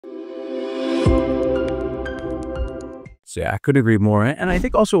Yeah, I couldn't agree more. And I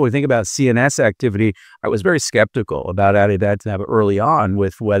think also when we think about CNS activity, I was very skeptical about Amivantamab early on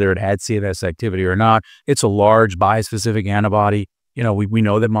with whether it had CNS activity or not. It's a large bispecific antibody. You know, we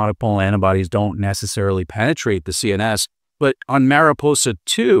know that monoclonal antibodies don't necessarily penetrate the CNS, but on Mariposa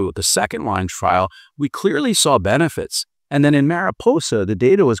 2, the second line trial, we clearly saw benefits. And then in Mariposa, the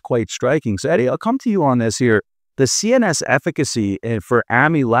data was quite striking. So Eddie, I'll come to you on this here. The CNS efficacy for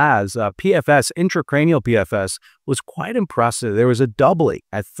Ami-Laz, PFS, intracranial PFS, was quite impressive. There was a doubling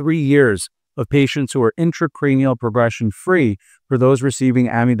at 3 years of patients who were intracranial progression-free for those receiving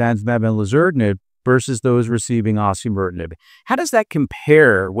Amivantamab and Lazertinib versus those receiving Osimertinib. How does that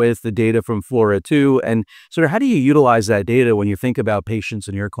compare with the data from FLAURA2? And sort of how do you utilize that data when you think about patients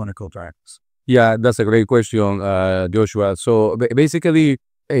in your clinical practice? Yeah, that's a great question, Joshua. So basically,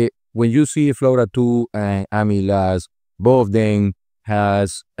 when you see FLAURA2 and Ami-Laz, both of them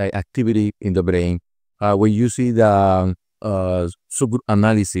has activity in the brain. When you see the subgroup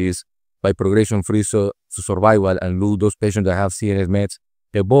analysis by progression-free survival and look those patients that have CNS mets,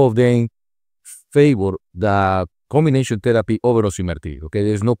 both of them favor the combination therapy over Osimertinib. Okay,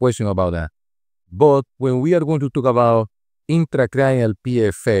 there's no question about that. But when we are going to talk about intracranial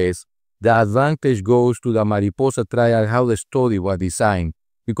PFS, the advantage goes to the Mariposa trial, how the study was designed,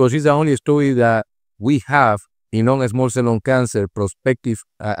 because it's the only study that we have in non-small cell lung cancer prospective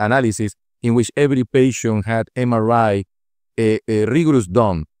analysis in which every patient had MRI rigorous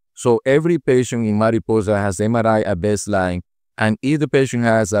done. So every patient in Mariposa has MRI at baseline, and if the patient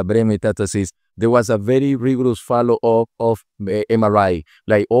has a brain metastasis, there was a very rigorous follow-up of MRI.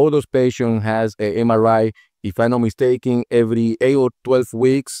 Like all those patients has a MRI, if I'm not mistaken, every 8 or 12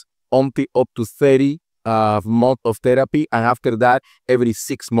 weeks, up to 30 months of therapy, and after that, every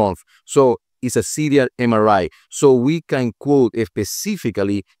 6 months. So it's a serial MRI. So we can quote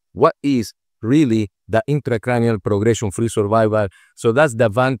specifically what is really the intracranial progression-free survival. So that's the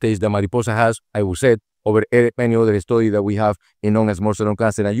advantage that Mariposa has, I would say, over any other study that we have in non-small cell lung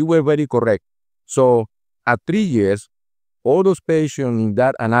cancer. And you were very correct. So at 3 years, all those patients in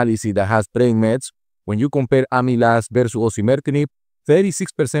that analysis that has brain mets, when you compare Ami-Laz versus Osimertinib,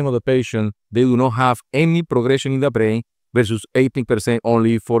 36% of the patients, they do not have any progression in the brain versus 18%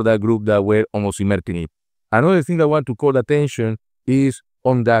 only for that group that were on Osimertinib. Another thing I want to call attention is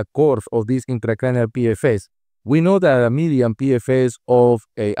on the curve of this intracranial PFS. We know that a median PFS of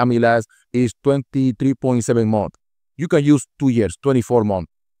Ami-Laz is 23.7 months. You can use 2 years, 24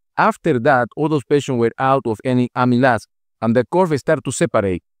 months. After that, all those patients were out of any Ami-Laz, and the curve started to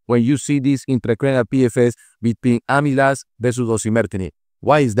separate when you see this intracranial PFS between Ami-Laz versus Osimertinib.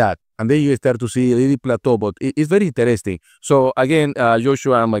 Why is that? And then you start to see a little plateau, but it's very interesting. So again,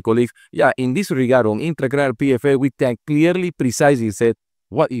 Joshua and my colleagues, yeah, in this regard, on intracranial PFS, we can clearly, precisely say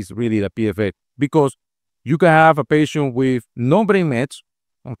what is really the PFS. Because you can have a patient with no brain mets,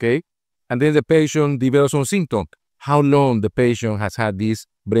 okay, and then the patient develops some symptoms. How long the patient has had these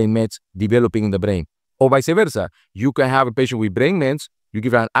brain mets developing in the brain? Or vice versa. You can have a patient with brain mets, you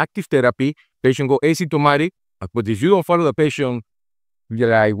give an active therapy, patient go asymptomatic, but if you don't follow the patient,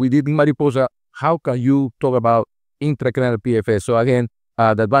 like we did in Mariposa, how can you talk about intracranial PFS? So again,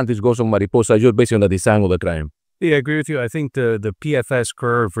 the advantage goes on Mariposa just based on the design of the trial. Yeah, I agree with you. I think the PFS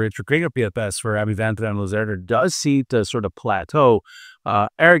curve for intracranial PFS for Amivantamab and Lazertinib does seem to sort of plateau.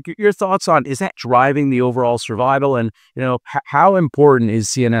 Eric, your thoughts on, is that driving the overall survival? And, you know, how important is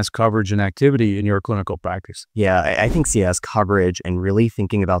CNS coverage and activity in your clinical practice? Yeah, I think CNS coverage and really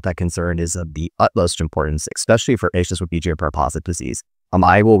thinking about that concern is of the utmost importance, especially for patients with EGFR-positive disease.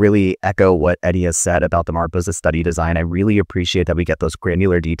 I will really echo what Eddie has said about the Mariposa study design. I really appreciate that we get those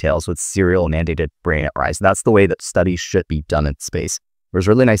granular details with serial mandated brain MRIs. That's the way that studies should be done in space. There's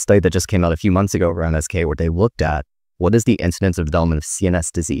a really nice study that just came out a few months ago around NSK where they looked at what is the incidence of development of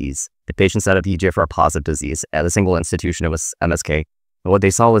CNS disease, the patients that have EGFR-positive disease at a single institution. It was NSK. And what they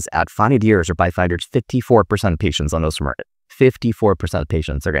saw was at 5 years or by 5 years, 54% of patients on Osimertinib, 54% of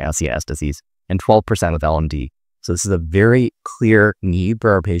patients are going to have CNS disease, and 12% with LMD. So this is a very clear need for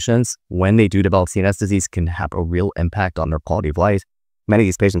our patients. When they do develop CNS disease, can have a real impact on their quality of life. Many of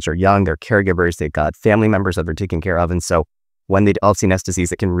these patients are young, they're caregivers, they've got family members that they're taking care of. And so when they develop CNS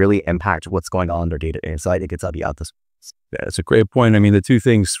disease, it can really impact what's going on in their day-to-day. So I think it's obvious. Yeah, that's a great point. I mean, the two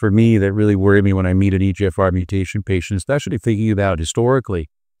things for me that really worry me when I meet an EGFR mutation patient, especially thinking about historically,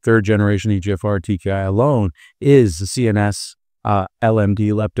 third generation EGFR TKI alone, is the CNS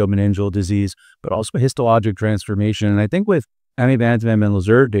LMD, leptomeningeal disease, but also histologic transformation. And I think with Amivantamab and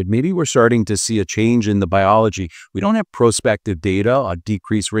Lazertinib, maybe we're starting to see a change in the biology. We don't have prospective data on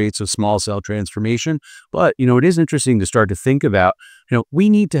decreased rates of small cell transformation, but, you know, it is interesting to start to think about, we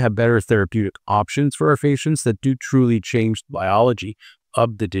need to have better therapeutic options for our patients that do truly change the biology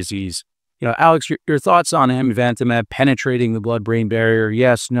of the disease. Alex, your thoughts on amivantamab penetrating the blood-brain barrier?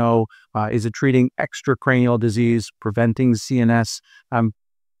 Yes, no. Is it treating extracranial disease, preventing CNS?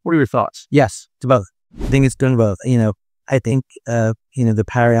 What are your thoughts? Yes, to both. I think it's doing both. I think, the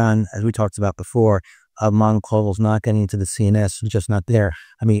paradigm, as we talked about before, of monoclonals not getting into the CNS is just not there.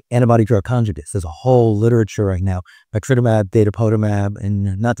 I mean, antibody-drug conjugates, there's a whole literature right now, patritumab, datopotamab,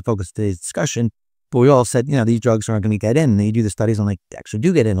 and not to focus today's discussion, but we all said, these drugs aren't going to get in. And they do the studies on they actually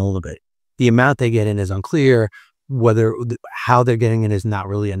do get in a little bit. The amount they get in is unclear. How they're getting in is not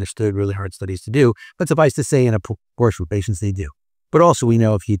really understood, really hard studies to do. But suffice to say, in a proportion of patients, they do. But also, we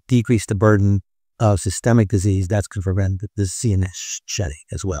know if you decrease the burden of systemic disease, that's going to prevent the CNS shedding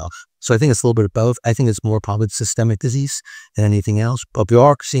as well. So I think it's a little bit of both. I think it's more probably systemic disease than anything else. But we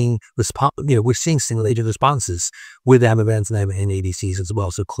are seeing we're seeing single agent responses with amivantamab and ADCs as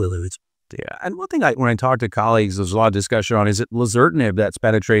well. So clearly, it's yeah. And one thing when I talk to colleagues, there's a lot of discussion on, is it lazertinib that's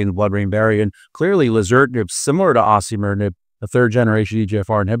penetrating the blood-brain barrier? And clearly lazertinib, similar to osimertinib, a third-generation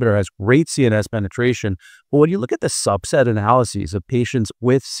EGFR inhibitor, has great CNS penetration. But when you look at the subset analyses of patients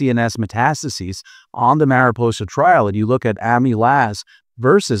with CNS metastases on the Mariposa trial, and you look at Ami-Laz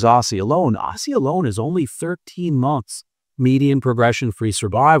versus Osi alone is only 13 months median progression-free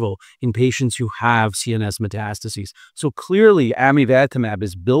survival in patients who have CNS metastases. So clearly, amivantamab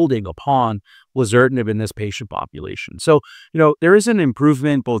is building upon lazertinib in this patient population. So, there is an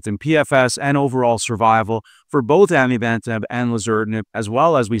improvement both in PFS and overall survival for both amivantamab and lazertinib, as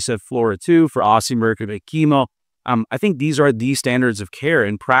well as we said FLAURA2 for osimertinib chemo. I think these are the standards of care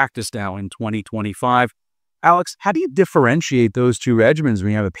in practice now in 2025. Alex, how do you differentiate those two regimens when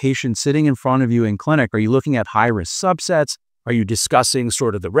you have a patient sitting in front of you in clinic? Are you looking at high-risk subsets? Are you discussing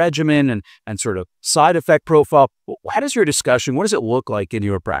sort of the regimen and sort of side effect profile? How does your discussion, what does it look like in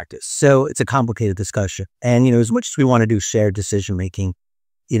your practice? So it's a complicated discussion. And, as much as we want to do shared decision-making,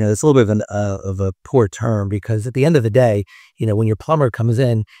 it's a little bit of a poor term, because at the end of the day, when your plumber comes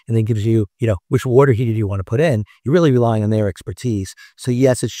in and then gives you, which water heater do you want to put in, you're really relying on their expertise. So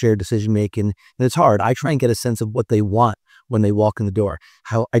yes, it's shared decision-making, and it's hard. I try and get a sense of what they want when they walk in the door.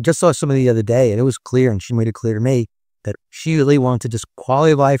 How I just saw somebody the other day, and it was clear, and she made it clear to me that she really wanted just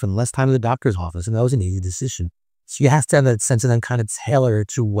quality of life and less time in the doctor's office, and that was an easy decision. So you have to have that sense and then kind of tailor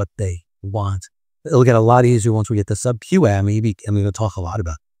to what they want. It'll get a lot easier once we get the sub-Q Ami, and we're going to talk a lot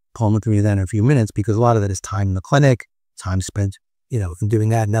about pulmonary then in a few minutes, because a lot of that is time in the clinic, time spent, in doing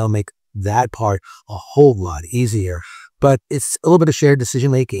that, and that'll make that part a whole lot easier. But it's a little bit of shared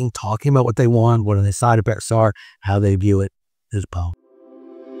decision-making, talking about what they want, what their side effects are, how they view it as well.